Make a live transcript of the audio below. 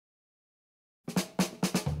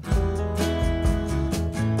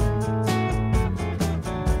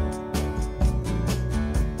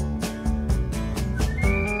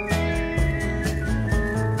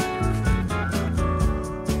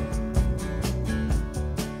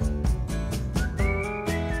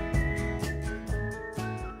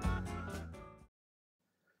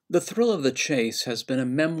The Thrill of the Chase has been a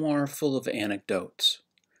memoir full of anecdotes.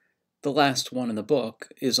 The last one in the book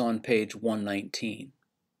is on page 119.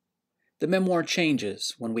 The memoir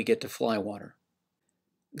changes when we get to Flywater.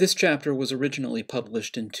 This chapter was originally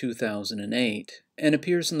published in 2008 and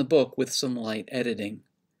appears in the book with some light editing.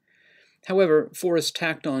 However, Forrest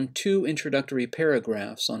tacked on 2 introductory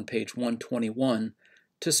paragraphs on page 121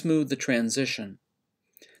 to smooth the transition.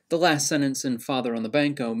 The last sentence in Father on the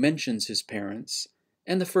Banco mentions his parents,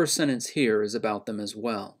 and the first sentence here is about them as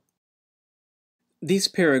well. These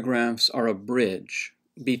paragraphs are a bridge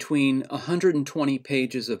between 120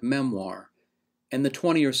 pages of memoir and the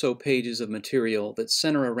 20 or so pages of material that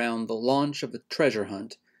center around the launch of the treasure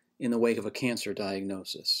hunt in the wake of a cancer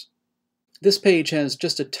diagnosis. This page has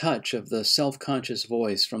just a touch of the self-conscious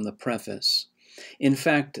voice from the preface. In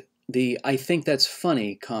fact, the "I think that's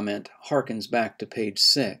funny" comment harkens back to page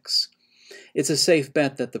 6. It's a safe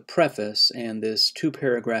bet that the preface and this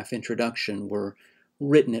 2-paragraph introduction were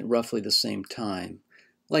written at roughly the same time,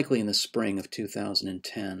 likely in the spring of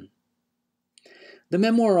 2010. The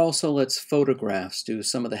memoir also lets photographs do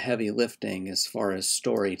some of the heavy lifting as far as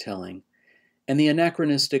storytelling, and the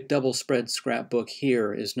anachronistic double-spread scrapbook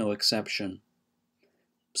here is no exception.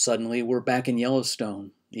 Suddenly we're back in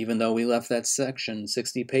Yellowstone, even though we left that section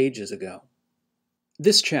 60 pages ago.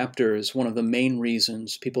 This chapter is one of the main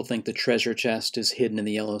reasons people think the treasure chest is hidden in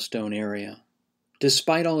the Yellowstone area.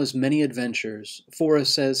 Despite all his many adventures,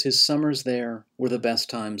 Forrest says his summers there were the best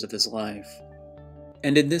times of his life.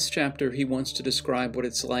 And in this chapter, he wants to describe what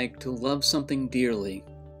it's like to love something dearly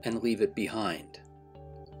and leave it behind.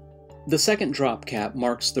 The second drop cap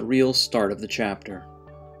marks the real start of the chapter.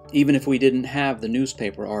 Even if we didn't have the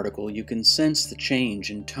newspaper article, you can sense the change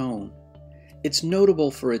in tone. It's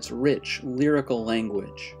notable for its rich, lyrical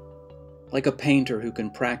language. Like a painter who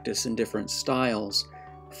can practice in different styles,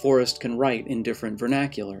 Forrest can write in different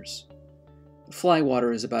vernaculars.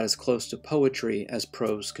 Flywater is about as close to poetry as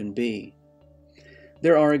prose can be.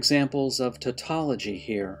 There are examples of tautology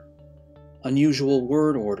here, unusual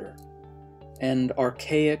word order, and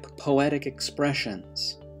archaic poetic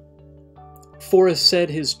expressions. Forrest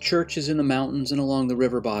said his church is in the mountains and along the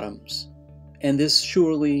river bottoms, and this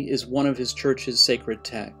surely is one of his church's sacred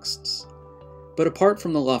texts. But apart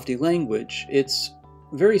from the lofty language, it's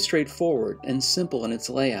very straightforward and simple in its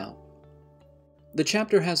layout. The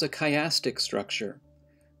chapter has a chiastic structure.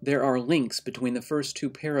 There are links between the first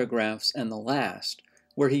 2 paragraphs and the last,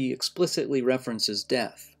 where he explicitly references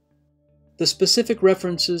death. The specific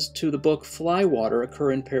references to the book Flywater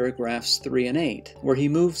occur in paragraphs 3 and 8, where he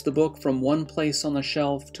moves the book from one place on the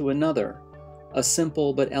shelf to another, a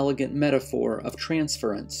simple but elegant metaphor of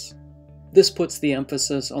transference. This puts the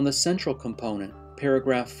emphasis on the central component,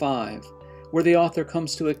 paragraph 5, where the author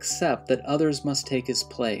comes to accept that others must take his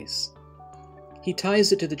place. He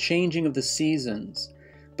ties it to the changing of the seasons,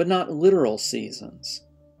 but not literal seasons.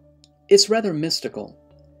 It's rather mystical.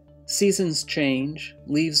 Seasons change,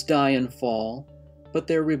 leaves die and fall, but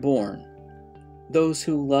they're reborn. Those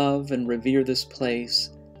who love and revere this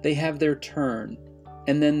place, they have their turn,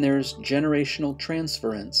 and then there's generational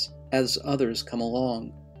transference as others come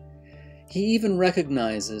along. He even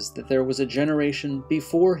recognizes that there was a generation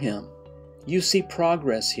before him. You see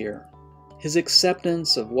progress here. His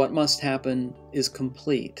acceptance of what must happen is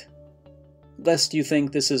complete. Lest you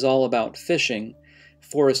think this is all about fishing,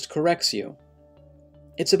 Forrest corrects you.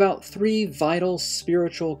 It's about 3 vital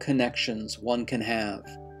spiritual connections one can have: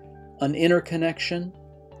 an inner connection,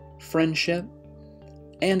 friendship,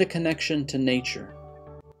 and a connection to nature.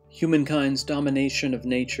 Humankind's domination of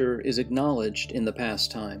nature is acknowledged in the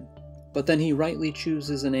pastime, but then he rightly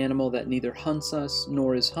chooses an animal that neither hunts us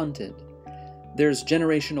nor is hunted. There's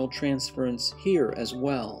generational transference here as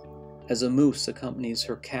well, as a moose accompanies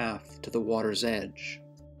her calf to the water's edge.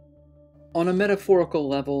 On a metaphorical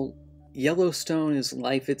level, Yellowstone is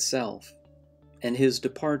life itself, and his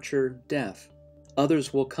departure, death.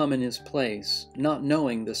 Others will come in his place, not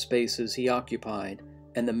knowing the spaces he occupied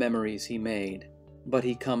and the memories he made, but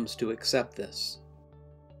he comes to accept this.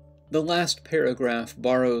 The last paragraph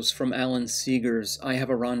borrows from Alan Seeger's I Have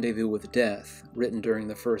a Rendezvous with Death, written during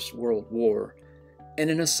the First World War, and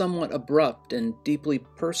in a somewhat abrupt and deeply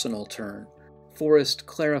personal turn, Forrest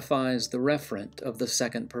clarifies the referent of the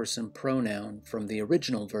second-person pronoun from the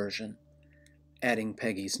original version, adding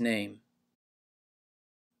Peggy's name.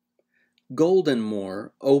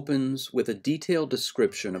 Goldenmore opens with a detailed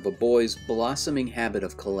description of a boy's blossoming habit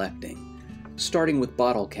of collecting, starting with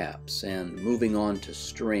bottle caps and moving on to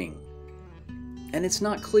string. And it's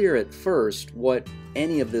not clear at first what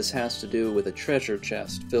any of this has to do with a treasure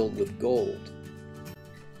chest filled with gold.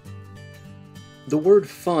 The word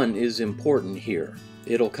fun is important here,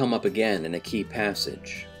 It'll come up again in a key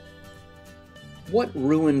passage. What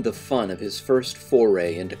ruined the fun of his first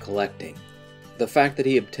foray into collecting? The fact that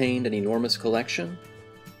he obtained an enormous collection?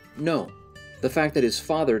 No, the fact that his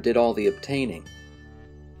father did all the obtaining.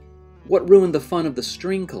 What ruined the fun of the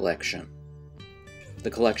string collection?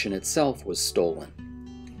 The collection itself was stolen.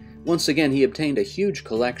 Once again, he obtained a huge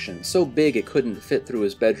collection, so big it couldn't fit through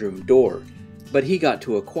his bedroom door, but he got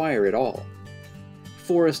to acquire it all.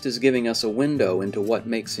 Forrest is giving us a window into what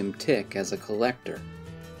makes him tick as a collector.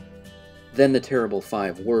 Then the terrible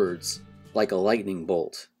 5 words, like a lightning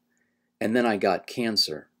bolt. And then I got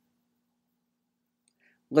cancer.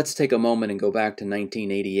 Let's take a moment and go back to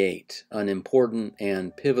 1988, an important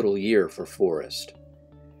and pivotal year for Forrest.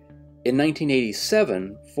 In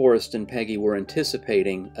 1987, Forrest and Peggy were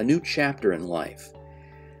anticipating a new chapter in life.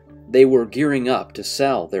 They were gearing up to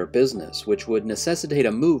sell their business, which would necessitate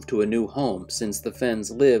a move to a new home since the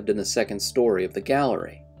Fenns lived in the second story of the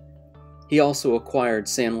gallery. He also acquired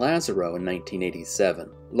San Lazaro in 1987,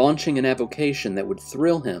 launching an avocation that would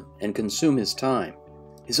thrill him and consume his time,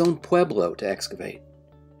 his own pueblo to excavate.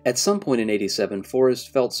 At some point in '87, Forrest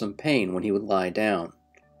felt some pain when he would lie down.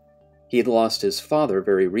 He had lost his father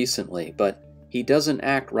very recently, but he doesn't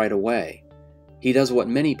act right away. He does what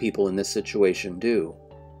many people in this situation do.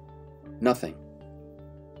 Nothing.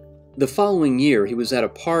 The following year, he was at a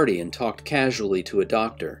party and talked casually to a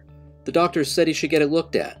doctor. The doctor said he should get it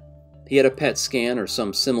looked at. He had a PET scan or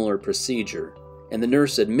some similar procedure, and the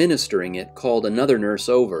nurse administering it called another nurse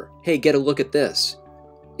over. "Hey, get a look at this."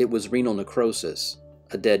 It was renal necrosis,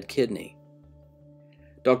 a dead kidney.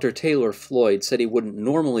 Dr. Taylor Floyd said he wouldn't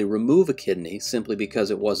normally remove a kidney simply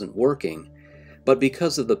because it wasn't working, but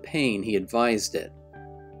because of the pain he advised it.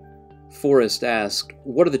 Forrest asked,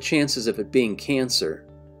 "What are the chances of it being cancer?"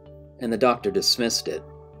 And the doctor dismissed it.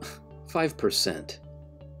 5%.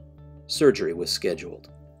 Surgery was scheduled.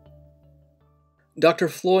 Dr.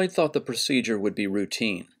 Floyd thought the procedure would be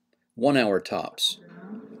routine, 1 hour tops.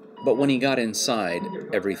 But when he got inside,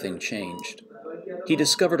 everything changed. He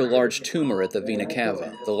discovered a large tumor at the vena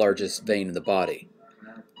cava, the largest vein in the body.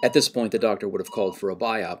 At this point, the doctor would have called for a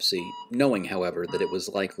biopsy, knowing, however, that it was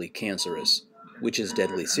likely cancerous, which is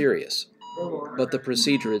deadly serious. But the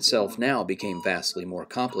procedure itself now became vastly more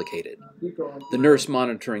complicated. The nurse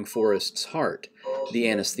monitoring Forrest's heart, the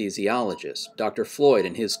anesthesiologist, Dr. Floyd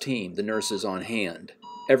and his team, the nurses on hand.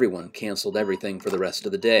 Everyone canceled everything for the rest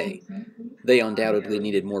of the day. They undoubtedly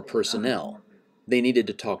needed more personnel. They needed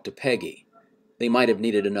to talk to Peggy. They might have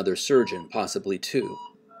needed another surgeon, possibly 2.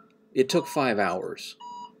 It took 5 hours,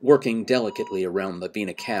 working delicately around the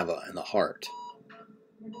vena cava and the heart.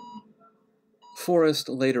 Forrest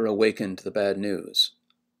later awakened to the bad news.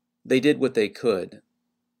 They did what they could,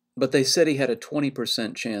 but they said he had a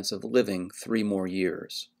 20% chance of living 3 more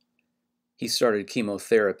years. He started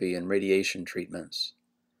chemotherapy and radiation treatments.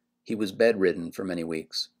 He was bedridden for many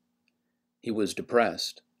weeks. He was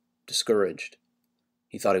depressed, discouraged.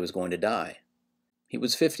 He thought he was going to die. He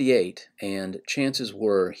was 58, and chances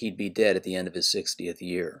were he'd be dead at the end of his 60th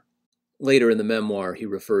year. Later in the memoir, he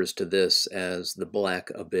refers to this as the Black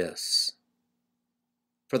Abyss.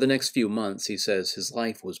 For the next few months, he says, his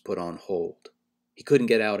life was put on hold. He couldn't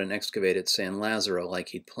get out and excavate at San Lazaro like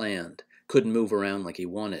he'd planned, couldn't move around like he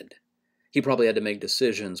wanted. He probably had to make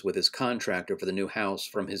decisions with his contractor for the new house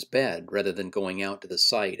from his bed rather than going out to the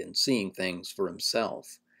site and seeing things for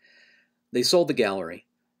himself. They sold the gallery,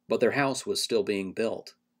 but their house was still being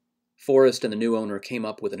built. Forrest and the new owner came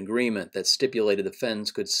up with an agreement that stipulated the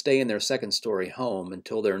Fenns could stay in their second-story home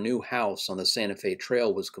until their new house on the Santa Fe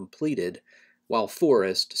Trail was completed, while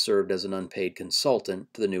Forrest served as an unpaid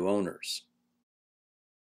consultant to the new owners.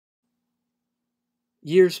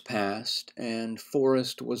 Years passed, and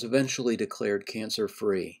Forrest was eventually declared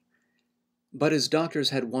cancer-free. But his doctors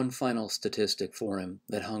had one final statistic for him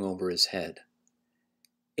that hung over his head.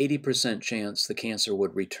 80% chance the cancer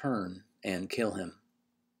would return and kill him.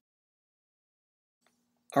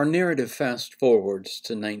 Our narrative fast-forwards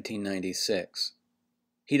to 1996.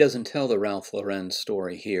 He doesn't tell the Ralph Lauren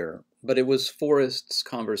story here, but it was Forrest's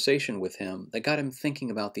conversation with him that got him thinking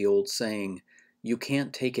about the old saying, "You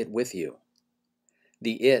can't take it with you."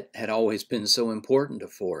 The it had always been so important to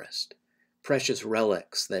Forrest. Precious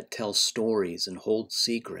relics that tell stories and hold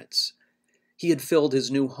secrets. He had filled his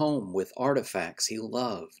new home with artifacts he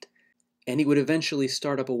loved, and he would eventually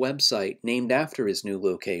start up a website named after his new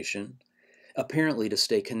location, apparently to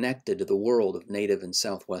stay connected to the world of native and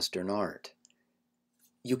southwestern art.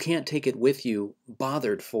 You can't take it with you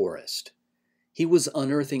bothered Forrest. He was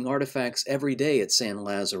unearthing artifacts every day at San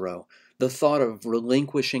Lazaro. The thought of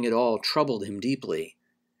relinquishing it all troubled him deeply.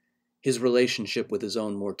 His relationship with his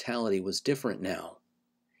own mortality was different now.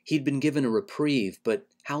 He'd been given a reprieve, but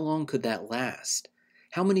how long could that last?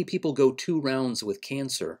 How many people go 2 rounds with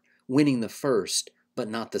cancer, winning the first, but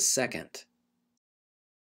not the second?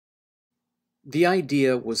 The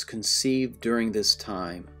idea was conceived during this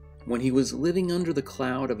time, when he was living under the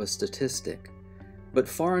cloud of a statistic, but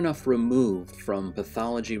far enough removed from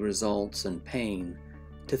pathology results and pain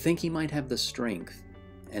to think he might have the strength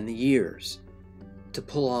and the years to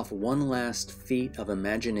pull off one last feat of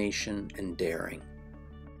imagination and daring.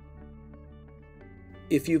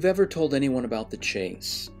 If you've ever told anyone about the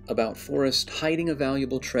chase, about Forrest hiding a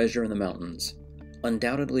valuable treasure in the mountains,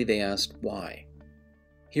 undoubtedly they asked why.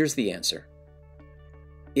 Here's the answer.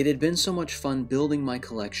 It had been so much fun building my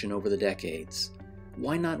collection over the decades.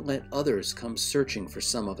 Why not let others come searching for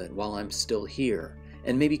some of it while I'm still here,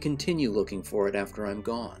 and maybe continue looking for it after I'm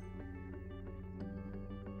gone?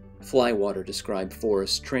 Flywater described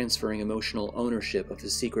Forrest transferring emotional ownership of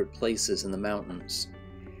his secret places in the mountains.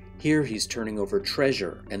 Here he's turning over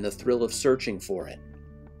treasure and the thrill of searching for it.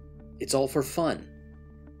 It's all for fun,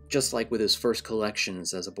 just like with his first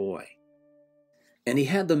collections as a boy. And he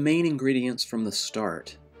had the main ingredients from the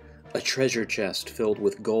start. A treasure chest filled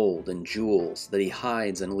with gold and jewels that he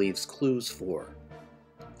hides and leaves clues for.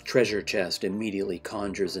 Treasure chest immediately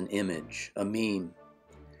conjures an image, a meme.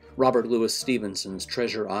 Robert Louis Stevenson's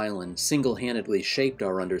Treasure Island single-handedly shaped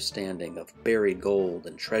our understanding of buried gold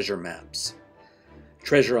and treasure maps.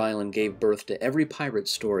 Treasure Island gave birth to every pirate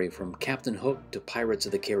story from Captain Hook to Pirates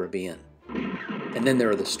of the Caribbean. And then there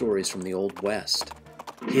are the stories from the Old West,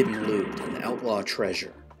 hidden loot and outlaw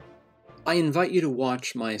treasure. I invite you to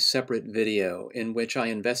watch my separate video in which I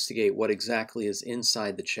investigate what exactly is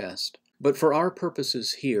inside the chest. But for our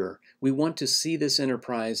purposes here, we want to see this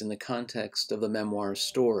enterprise in the context of the memoir's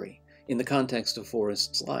story, in the context of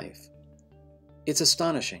Forrest's life. It's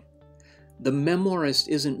astonishing. The memoirist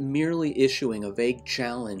isn't merely issuing a vague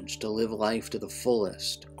challenge to live life to the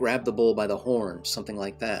fullest, grab the bull by the horns, something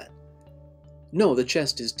like that. No, the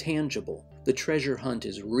chest is tangible. The treasure hunt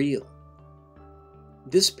is real.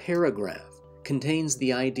 This paragraph contains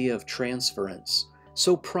the idea of transference,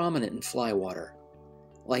 so prominent in Flywater,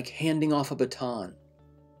 like handing off a baton.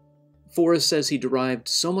 Forrest says he derived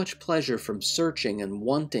so much pleasure from searching and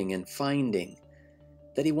wanting and finding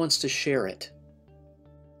that he wants to share it.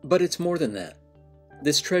 But it's more than that.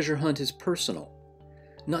 This treasure hunt is personal,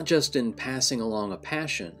 not just in passing along a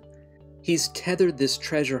passion. He's tethered this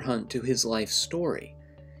treasure hunt to his life story.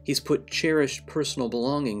 He's put cherished personal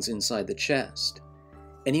belongings inside the chest.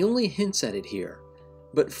 And he only hints at it here,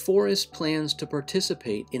 but Forrest plans to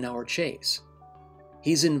participate in our chase.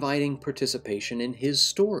 He's inviting participation in his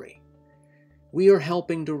story. We are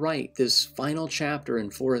helping to write this final chapter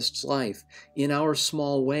in Forrest's life in our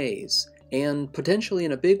small ways, and potentially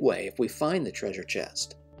in a big way if we find the treasure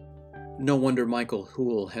chest. No wonder Michael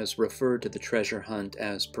Hoole has referred to the treasure hunt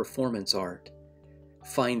as performance art,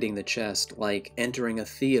 finding the chest like entering a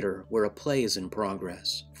theater where a play is in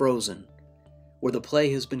progress, frozen, where the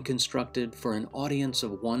play has been constructed for an audience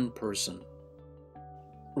of one person.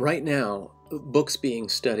 Right now, books being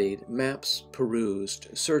studied, maps perused,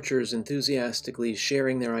 searchers enthusiastically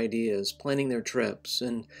sharing their ideas, planning their trips,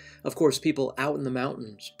 and of course people out in the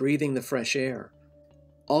mountains, breathing the fresh air.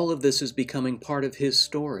 All of this is becoming part of his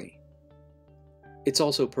story. It's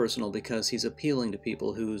also personal because he's appealing to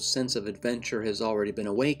people whose sense of adventure has already been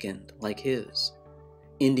awakened, like his.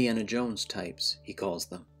 Indiana Jones types, he calls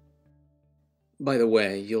them. By the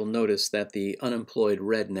way, you'll notice that the unemployed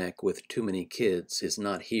redneck with too many kids is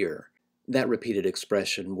not here. That repeated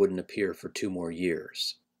expression wouldn't appear for 2 more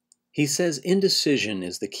years. He says indecision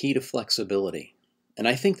is the key to flexibility, and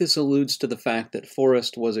I think this alludes to the fact that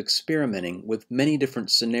Forrest was experimenting with many different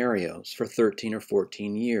scenarios for 13 or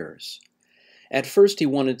 14 years. At first he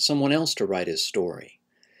wanted someone else to write his story.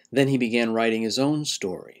 Then he began writing his own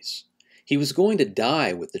stories. He was going to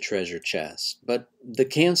die with the treasure chest, but the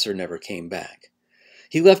cancer never came back.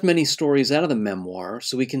 He left many stories out of the memoir,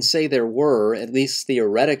 so we can say there were, at least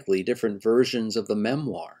theoretically, different versions of the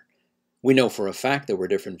memoir. We know for a fact there were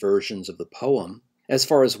different versions of the poem. As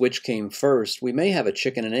far as which came first, we may have a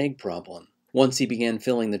chicken and egg problem. Once he began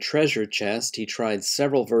filling the treasure chest, he tried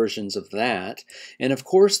several versions of that, and of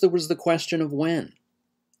course there was the question of when.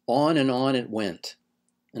 On and on it went,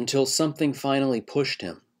 until something finally pushed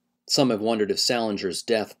him. Some have wondered if Salinger's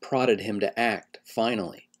death prodded him to act,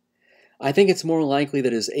 finally. I think it's more likely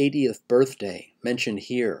that his 80th birthday, mentioned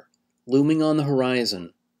here, looming on the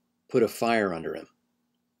horizon, put a fire under him.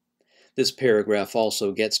 This paragraph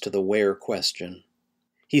also gets to the where question.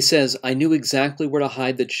 He says, I knew exactly where to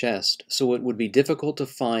hide the chest, so it would be difficult to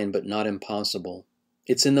find but not impossible.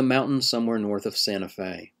 It's in the mountains somewhere north of Santa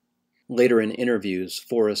Fe. Later in interviews,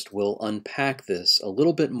 Forrest will unpack this a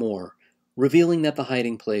little bit more, revealing that the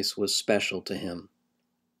hiding place was special to him.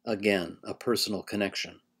 Again, a personal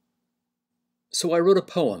connection. "So I wrote a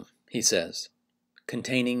poem," he says,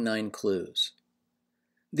 "containing 9 clues.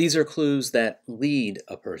 These are clues that lead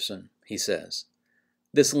a person," he says.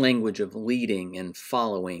 This language of leading and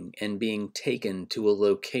following and being taken to a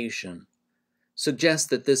location suggests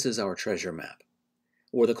that this is our treasure map,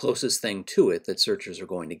 or the closest thing to it that searchers are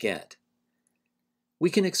going to get. We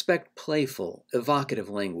can expect playful, evocative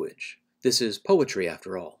language. This is poetry,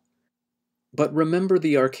 after all. But remember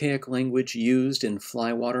the archaic language used in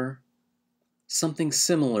Flywater? Something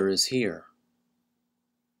similar is here.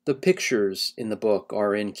 The pictures in the book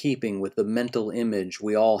are in keeping with the mental image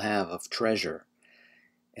we all have of treasure.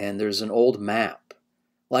 And there's an old map.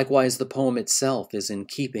 Likewise, the poem itself is in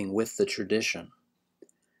keeping with the tradition.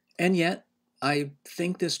 And yet, I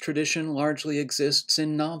think this tradition largely exists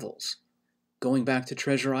in novels, going back to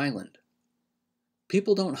Treasure Island.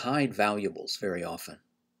 People don't hide valuables very often.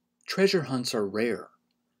 Treasure hunts are rare.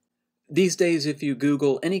 These days, if you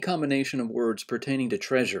Google any combination of words pertaining to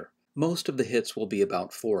treasure, most of the hits will be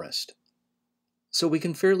about Forrest. So we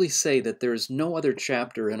can fairly say that there is no other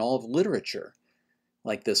chapter in all of literature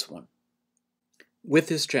like this one. With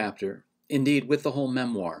this chapter, indeed with the whole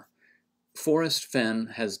memoir, Forrest Fenn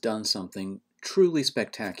has done something truly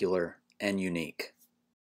spectacular and unique.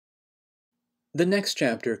 The next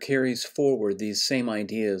chapter carries forward these same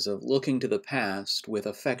ideas of looking to the past with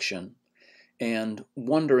affection and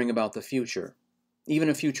wondering about the future, even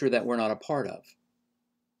a future that we're not a part of.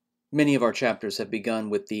 Many of our chapters have begun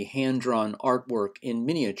with the hand-drawn artwork in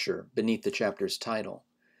miniature beneath the chapter's title.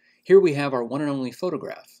 Here we have our one and only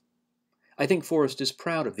photograph. I think Forrest is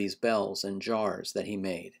proud of these bells and jars that he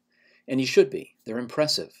made, and he should be. They're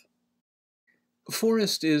impressive.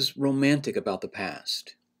 Forrest is romantic about the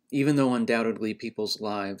past, even though undoubtedly people's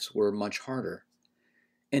lives were much harder.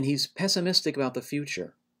 And he's pessimistic about the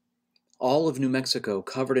future. All of New Mexico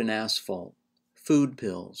covered in asphalt, food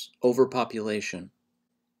pills, overpopulation.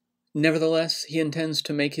 Nevertheless, he intends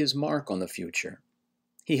to make his mark on the future.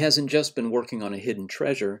 He hasn't just been working on a hidden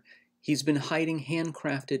treasure, he's been hiding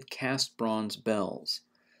handcrafted cast bronze bells,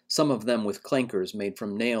 some of them with clankers made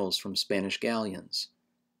from nails from Spanish galleons.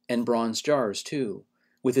 And bronze jars, too,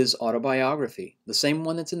 with his autobiography, the same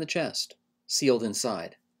one that's in the chest, sealed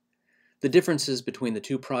inside. The differences between the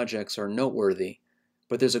two projects are noteworthy,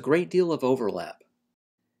 but there's a great deal of overlap.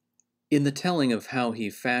 In the telling of how he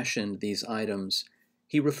fashioned these items,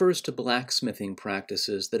 he refers to blacksmithing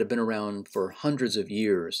practices that have been around for hundreds of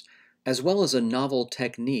years, as well as a novel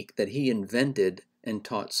technique that he invented and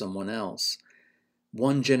taught someone else.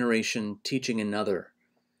 One generation teaching another,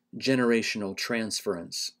 generational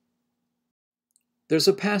transference. There's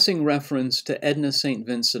a passing reference to Edna St.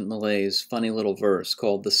 Vincent Millay's funny little verse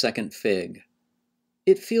called The Second Fig.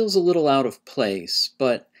 It feels a little out of place,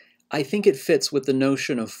 but I think it fits with the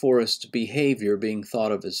notion of Forrest's behavior being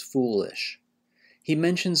thought of as foolish. He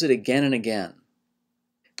mentions it again and again.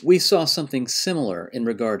 We saw something similar in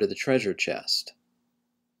regard to the treasure chest.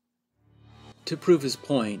 To prove his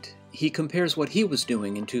point, he compares what he was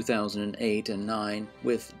doing in 2008 and 9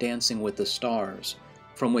 with Dancing with the Stars,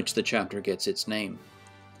 from which the chapter gets its name.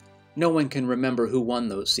 No one can remember who won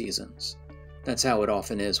those seasons. That's how it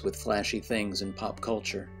often is with flashy things in pop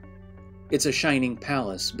culture. It's a shining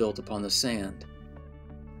palace built upon the sand.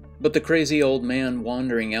 But the crazy old man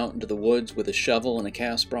wandering out into the woods with a shovel and a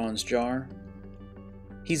cast bronze jar?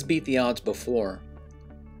 He's beat the odds before,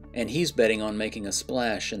 and he's betting on making a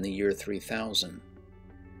splash in the year 3000.